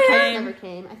wasn't never there. I came. never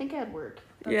came. I think I had work.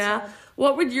 That's Yeah. sad.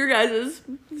 What would your guys'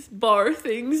 bar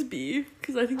things be?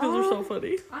 Because I think those are so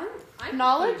funny. I'm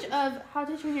Knowledge confused. of how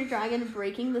to train your dragon,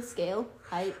 breaking the scale,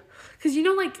 height, Because you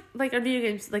know, like on video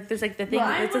games, like there's like the thing Mine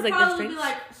that Mine says would like the probably be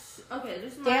strengths. like, okay,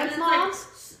 just Dance imagine moms?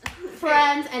 it's like,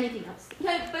 friends, anything else.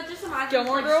 okay, but just imagine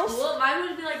Gilmore like Girls? school. Mine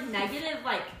would be like negative,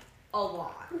 like a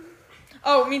lot.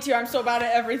 Oh, me too. I'm so bad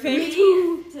at everything. Me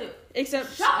too.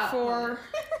 Except Shut up, for.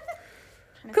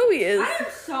 Chloe is. I am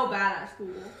so bad at school.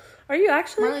 Are you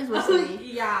actually? Marlee's worse than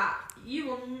me. Yeah,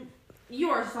 you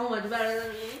are so much better than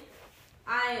me.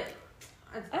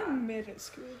 It's bad. I'm mid at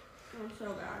school. I'm so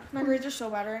bad. My grades are so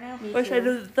bad right now. Me Wish too. I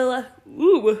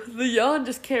knew the yawn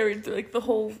just carried through like the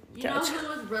whole You know couch. who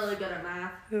was really good at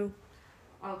math? Who?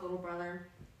 Our little brother.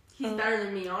 He's Oh. better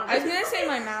than me, I honestly. was gonna say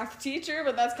my math teacher,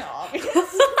 but that's kind of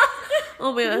obvious.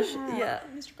 Oh my gosh, Yeah. yeah.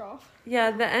 Mr. Goff. Yeah,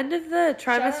 the end of the out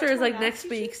trimester to is my like math next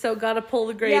teacher. week, so gotta pull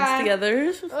the grades Yeah.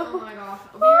 together. Oh my gosh.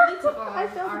 We already took all I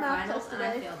failed our math finals test and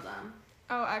I today. failed them.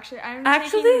 Oh, I'm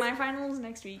Actually? taking my finals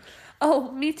next week.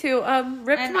 Oh, me too. Rip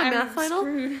to And my I'm math final.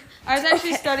 screwed. I was actually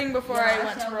Okay. studying before Yeah, I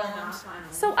went to failed my Rollins. math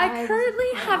finals. So I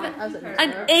currently have I was at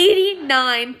an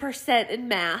 89% in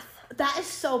math. That is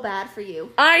so bad for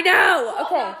you. I know.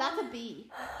 Okay. That's a B.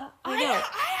 I know.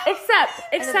 Except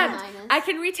minus. I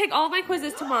can retake all my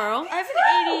quizzes tomorrow. I have an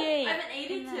I 88. have an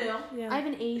 82. Yeah. I have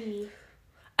an 80.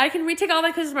 I can retake all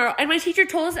my quizzes tomorrow. And my teacher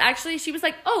told us, actually, she was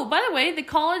like, oh, by the way, the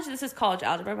college, this is college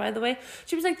algebra, by the way.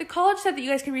 She was like, the college said that you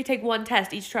guys can retake one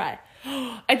test each try.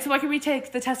 And so I can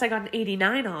retake the test I got an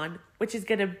 89 on, which is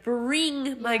going to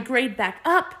bring my grade back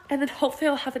up. And then hopefully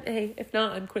I'll have an A. If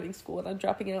not, I'm quitting school and I'm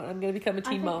dropping out. I'm going to become a I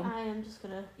teen think mom. I am just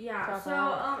gonna. Yeah, drop so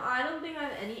out. I don't think I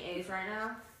have any A's right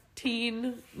now.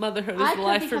 Teen motherhood I is could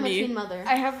life for become a teen me. mother.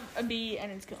 I have a B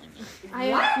and it's killing me. I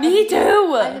What? have Me a B- I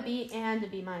have a too. B and a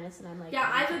B minus, and I'm like. Yeah,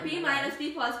 I have a I'm B sorry. minus,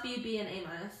 B plus, B, and A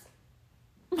minus.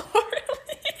 Marlee.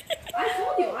 I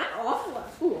told you, I'm awful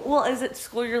at school. Well, is it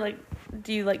school you're like,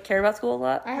 do you like care about school a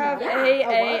lot? I have Yeah.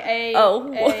 A,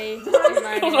 Oh. A,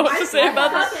 I don't know what to say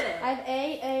about suck that. at it. I have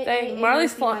A, Dang, A,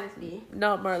 Marlee's B flaunt- minus B.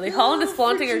 Not Marlee. Holland is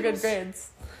flaunting her good grades.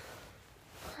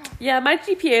 Yeah, my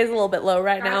GPA is a little bit low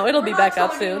right now. It'll be We're back not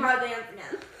up talking soon. about dance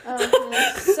again.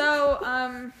 Oh,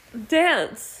 So,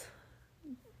 Dance.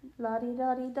 la di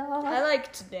da di da. I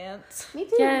like to dance. Me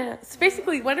too. Yeah. So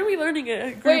basically, when are we learning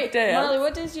a group Wait, dance? Marlee,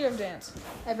 what days do you have dance?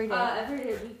 Every day. Every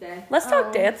day, weekday. Let's talk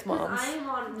Oh. dance 'Cause moms. I am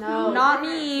on No. two Not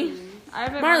different me. teams. I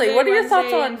have it Marlee, Monday, what are your thoughts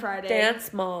Wednesday, on and Friday.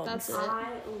 dance moms? That's it. I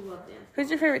love dance. Who's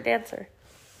your favorite dancer?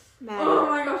 Maddie. Oh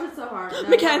my gosh, it's so hard. No,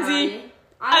 Mackenzie. Maddie.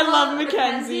 I love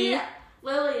Mackenzie.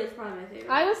 Lily is probably my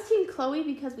favorite. I was team Chloe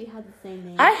because we had the same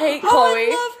name. I hate Oh, Chloe. I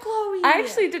love Chloe. I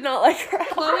actually did not like her.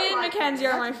 Chloe and I like Mackenzie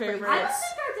her. are my That's pretty- I don't favorites.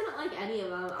 think I didn't like any of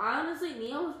them. I honestly,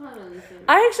 Neil was probably my least favorite.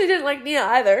 I actually didn't like Nia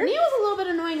either. Nia was a little bit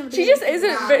annoying in the She beginning. just isn't.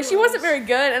 Yeah, But she she wasn't was. very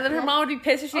good, and then her Yeah. mom would be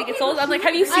pissed if she Okay, gets old. but I'm like, she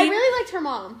have you was I seen? really liked her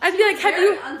mom. I'd be like, have Very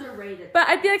you? underrated. But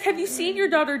I'd be like, have you seen your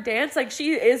daughter dance? Like,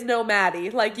 she is no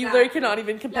Maddie. Like, you literally cannot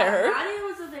even compare her. Maddie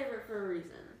was a favorite for a reason.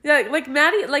 Yeah, like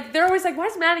Maddie, like they're always like, why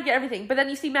does Maddie get everything? But then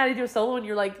you see Maddie do a solo, and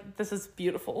you're like, this is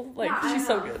beautiful. Like, Yeah, I she's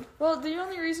so know. good. Well, the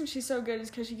only reason she's so good is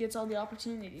because she gets all the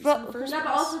opportunities Well, in the first Yeah, but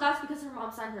place. also that's because her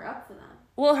mom signed her up for them.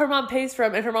 Well, her mom pays for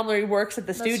him, and her mom literally works at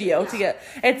the That's studio true, to yeah. get.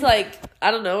 It's like, I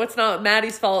don't know. It's not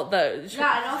Maddie's fault that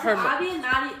Yeah, and also her.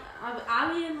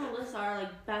 Abby and Melissa are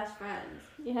like best friends.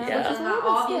 Yeah, Yeah. which And is a that little bit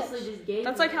obviously sketch. just gave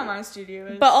That's them like how it. my studio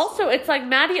is. But also, it's like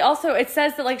Maddie. Also, it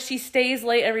says that like she stays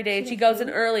late every day and she goes in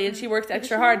early and she works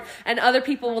extra hard, and other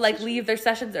people will like leave their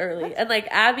sessions early. And like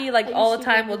Abby, like you all the seen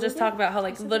time, her will just movie? talk about how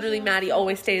like literally Maddie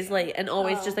always stays late and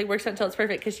always Oh. just like works until it's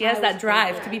perfect because she I has was that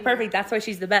drive thinking to be that. perfect. That's why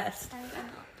she's the best.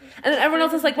 And then everyone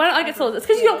else is like, why don't I get solos? It's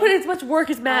because you don't put in as much work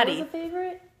as I Maddie. was a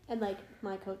favorite, and like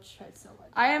my coach tried so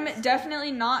hard. I am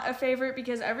definitely not a favorite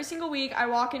because every single week I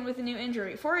walk in with a new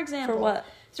injury. For example, For what?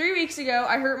 3 weeks ago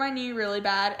I hurt my knee really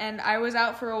bad and I was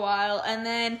out for a while. And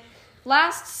then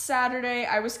last Saturday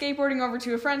I was skateboarding over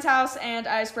to a friend's house and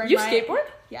I sprained You my skateboard?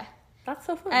 Yeah. That's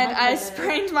so fun. And I I did it.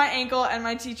 sprained my ankle and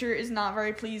my teacher is not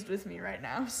very pleased with me right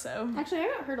now. So Actually, I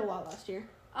got hurt a lot last year.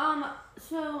 So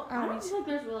I me don't too. think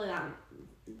there's really that.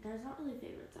 There's not really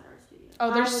favorites at our studio.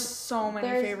 oh, there's I was- so many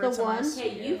there's favorites the on my one-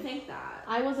 studio. Okay, you think that?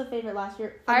 I was a favorite last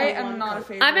year. for I my am one not a coach.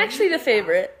 favorite. I'm actually the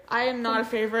favorite. I am not a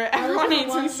favorite. I was Everyone the hates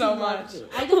one me so who loved much. me.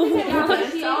 I didn't think I Yeah, was but a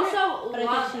she favorite, also but I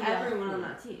think loved she loved everyone me. on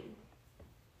that team.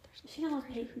 She didn't love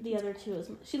the other two as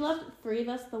much. She loved three of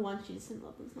us. The one she just didn't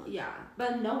love as much. Yeah,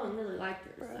 but no one really liked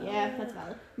her. So. Yeah, that's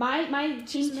valid. My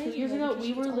team 2 years ago,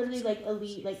 we were literally like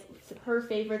elite. Like her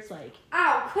favorites, like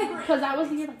Ow! Quickly. because that was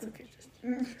the year.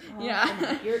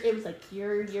 Yeah. It was like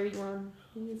your one.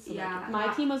 So, Yeah, like, my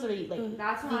team was already like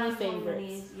That's when I the was going favorites.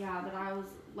 knees. Yeah, but I was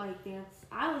like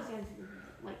dancing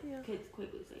like kids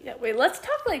quickly say. Yeah, wait, let's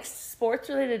talk like sports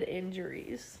related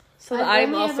injuries. So that I've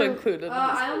I'm only also ever- included in this.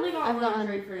 I only got I've one gotten-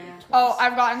 injury for dance. Oh,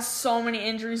 I've gotten so many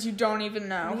injuries you don't even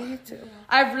know. Me too.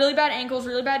 I have really bad ankles,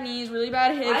 really bad knees, really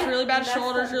bad hips, really bad that's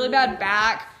shoulders, what really we bad do.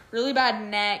 back, really bad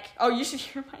neck. Oh, you should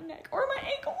hear my neck or my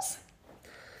ankles.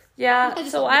 Yeah, I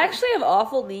just so don't I know. actually have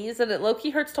awful knees, and it low-key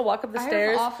hurts to walk up the I have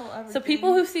stairs. awful So everything.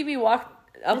 people who see me walk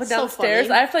up and It's down so the stairs,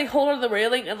 funny. I have to like hold on to the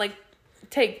railing and like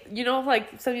take, you know,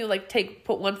 like some people like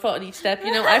put one foot on each step,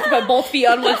 you know, I have to put both feet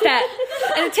on one step,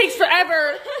 and it takes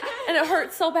forever, and it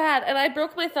hurts so bad. And I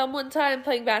broke my thumb one time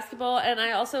playing basketball, and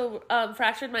I also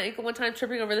fractured my ankle one time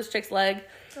tripping over this chick's leg,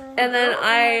 and then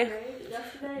I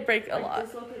break a lot.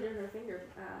 Dislocated her finger at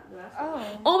the basketball.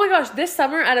 Oh. Oh my gosh, this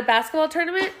summer at a basketball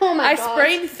tournament, Oh my I gosh.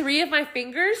 sprained 3 of my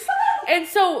fingers. And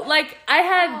so, like, I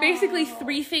had basically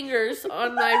 3 fingers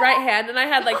on my right hand, and I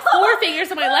had, like, 4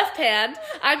 fingers on my left hand.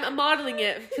 I'm modeling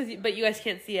it, but you guys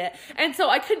can't see it. And so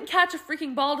I couldn't catch a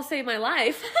freaking ball to save my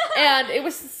life. And it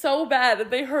was so bad, and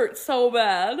they hurt so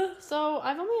bad. So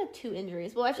I've only had 2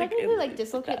 injuries. Well, I've Like, technically like injuries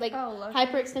dislocate like like Oh, lucky.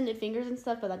 hyperextended fingers and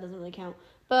stuff, but that doesn't really count.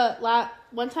 But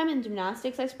one time in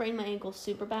gymnastics, I sprained my ankle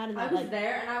super bad, and I that was like.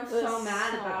 there and I was it was so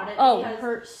mad so about it. Oh, it because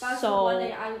hurt that's so. the one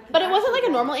day I But it wasn't like a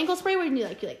actually normal walked. ankle sprain where you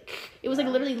like it was like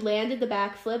Yeah. literally landed the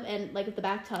back flip and like the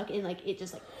back tuck and like it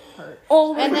just like hurt.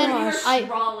 Oh my And then gosh. I-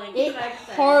 Crawling, It the next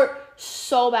day. hurt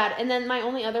so bad. And then my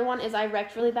only other one is I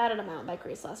wrecked really bad at a mountain bike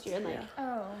race last year and like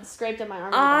Oh. scraped up my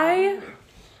arm. I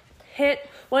hit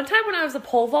one time when I was a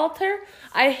pole vaulter.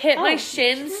 I hit my Oh,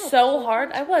 shin you were a so pole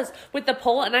hard. I was with the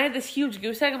pole, and I had this huge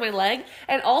goose egg on my leg.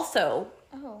 And also,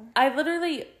 Oh. I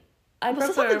literally Was broke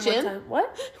this my at the arm one gym? time.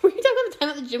 What? Were you talking about the time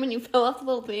at the gym when you fell off the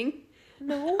little thing?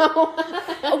 No.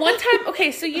 Oh. One time,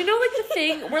 okay, so you know like the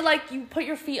thing where like you put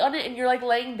your feet on it and you're like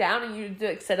laying down and you do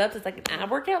like sit-ups. It's like an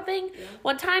ab workout thing.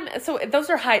 One time, so those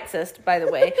are height assist, by the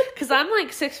way, because I'm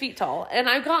like 6 feet tall, and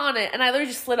I got on it and I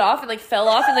literally just slid off and like fell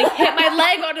off and like hit my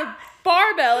leg on a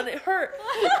barbell and it hurt.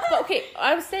 But okay,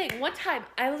 I was saying one time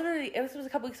I literally, it was a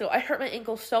couple weeks ago, I hurt my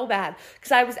ankle so bad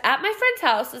because I was at my friend's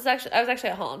house. I was actually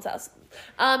at Holland's house.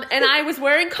 And I was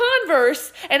wearing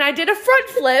Converse and I did a front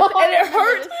flip and it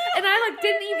hurt and I like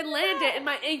didn't even land it and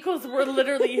my ankles were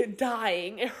literally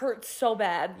dying. It hurt so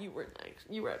bad. You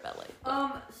were at ballet.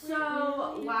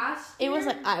 So last year, It was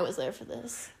like I was there for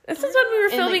this. This is when we were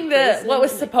And, like, filming prison what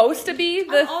was and, like, supposed to be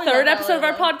the Oh, third yeah, episode of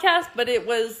our ballet. podcast, but it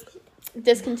was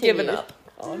Discontinued. given up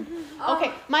on.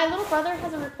 Okay, my little brother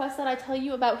has a request that I tell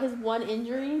you about his one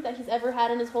injury that he's ever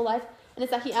had in his whole life, and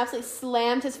it's that he absolutely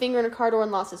slammed his finger in a car door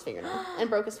and lost his fingernail and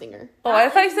broke his finger. Oh, I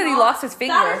thought you said he lost his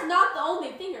finger. That is not the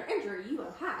only finger injury you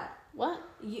have had. What?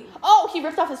 You Oh, he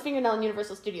ripped off his fingernail in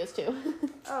Universal Studios too.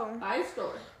 Oh. by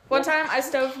store. One time I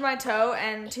stoved my toe,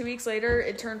 and 2 weeks later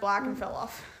it turned black and fell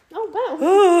off. Oh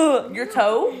wow. Your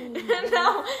toe?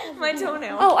 No, my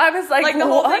toenail. Oh, I was like, like the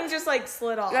whole what? thing just like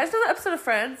slid off. You guys know the episode of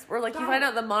Friends where like you find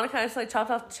out that Monica actually chopped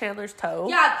off Chandler's toe?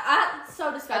 Yeah, that's so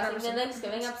I've disgusting. never The seen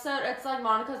Thanksgiving episode, it's like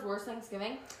Monica's worst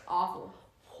Thanksgiving. Awful.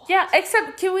 Yeah,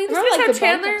 except can we Remember, discuss like, how the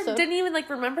Chandler bunk episode? didn't even like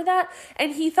remember that,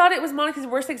 and he thought it was Monica's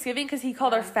worst Thanksgiving because he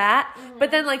called her fat,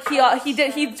 but then like he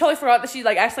totally forgot that she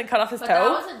like actually cut off his But toe.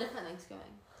 that was a different Thanksgiving.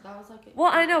 That was like. Well,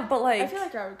 I know, but I like feel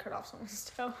like I would cut off someone's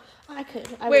toe. I could.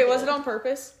 Wait, was it on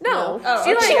purpose? no, Oh,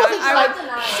 she okay. like She wasn't I like-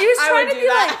 would- she was I trying would to do be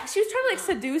that. like she was trying to like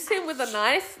seduce him with a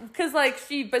knife because like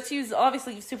she was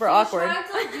obviously super She was awkward. trying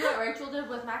to like do what Rachel did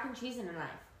with mac and cheese and a knife.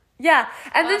 Yeah,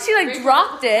 and then she like Rachel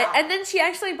dropped was it, out. and then she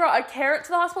actually brought a carrot to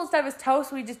the hospital instead of his toe,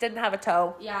 so he just didn't have a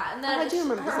toe. Yeah, and Oh, then I do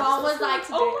remember her this. mom was This like, was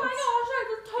 "Oh my dance. gosh, I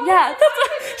have a toe." Yeah, in that's my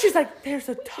what kitchen." she's like. There's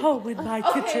a toe in my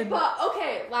Okay, kitchen. but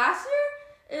last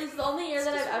year is the only year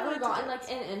that I've ever gotten like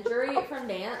an injury from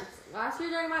dance. Last year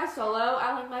during my solo,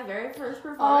 at like my very first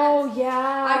performance,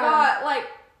 yeah. I got like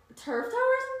turf toe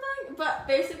or something. But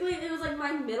basically, it was like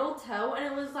my middle toe, and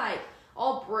it was like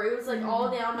all bruised, like all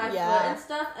down my Yeah. foot and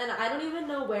stuff. And I don't even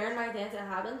know where in my dance it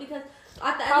happened because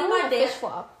at the end Probably of my a fish dance,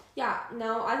 flop. yeah,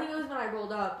 no, I think it was when I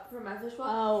rolled up from my fish flop.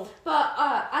 Oh. But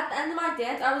at the end of my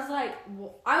dance, I was like,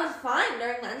 I was fine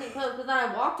during the ending close, but then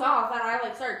I walked off and I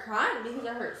like started crying because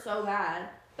it hurt so bad.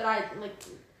 But I like,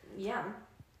 yeah.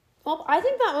 Well, I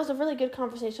think that was a really good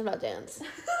conversation about dance.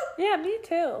 Yeah, me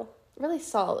too. Really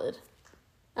solid.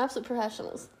 Absolute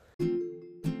professionals.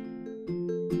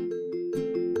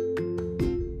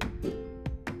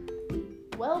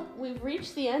 Well, we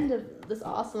reached the end of this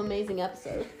awesome, amazing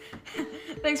episode.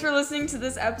 Thanks for listening to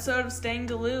this episode of Staying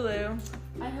Delulu.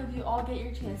 I hope you all get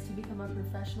your chance to become a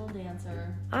professional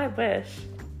dancer. I wish.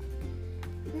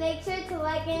 Make sure to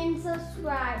like and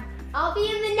subscribe. I'll be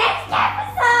in the next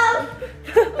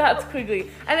episode. That's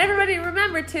quickly. And everybody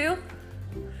remember to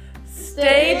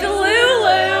stay Delulu.